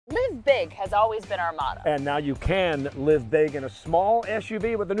Live big has always been our motto. And now you can live big in a small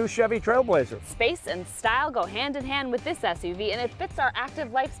SUV with the new Chevy Trailblazer. Space and style go hand in hand with this SUV, and it fits our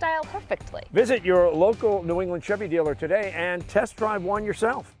active lifestyle perfectly. Visit your local New England Chevy dealer today and test drive one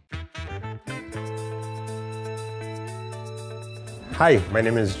yourself. Hi, my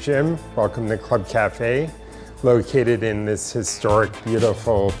name is Jim. Welcome to Club Cafe, located in this historic,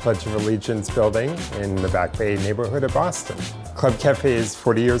 beautiful Pledge of Allegiance building in the Back Bay neighborhood of Boston. Club Cafe is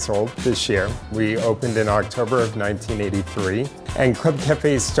 40 years old this year. We opened in October of 1983, and Club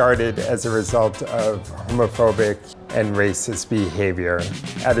Cafe started as a result of homophobic and racist behavior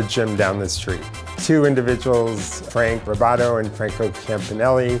at a gym down the street. Two individuals, Frank Robato and Franco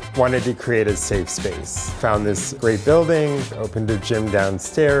Campanelli, wanted to create a safe space. Found this great building, opened a gym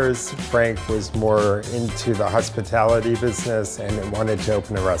downstairs. Frank was more into the hospitality business and wanted to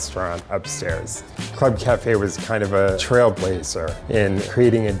open a restaurant upstairs. Club Cafe was kind of a trailblazer in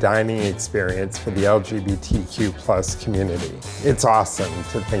creating a dining experience for the LGBTQ+ community. It's awesome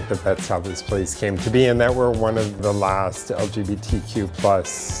to think that that's how this place came to be and that we're one of the last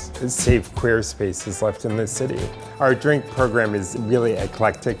LGBTQ+ safe queer spaces left in the city. Our drink program is really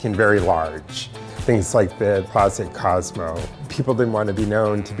eclectic and very large. Things like the Closet Cosmo. People didn't want to be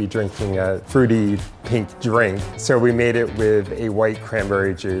known to be drinking a fruity pink drink, so we made it with a white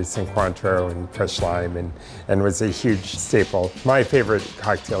cranberry juice and Cointreau and fresh lime, and was a huge staple. My favorite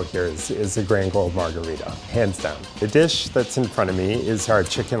cocktail here is a Grand Gold Margarita, hands down. The dish that's in front of me is our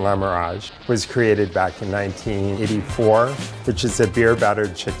chicken la mirage. It was created back in 1984, which is a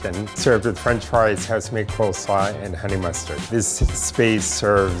beer-battered chicken served with French fries, house-made coleslaw, and honey mustard. This space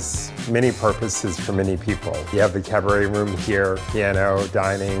serves many purposes for many people. You have the cabaret room here, piano,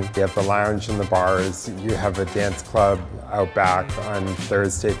 dining. You have the lounge and the bars. You have a dance club out back on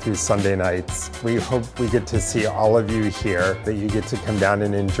Thursday through Sunday nights. We hope we get to see all of you here, that you get to come down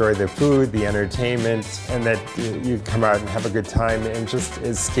and enjoy the food, the entertainment, and that you come out and have a good time and just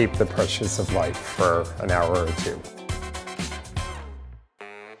escape the pressures of life for an hour or two.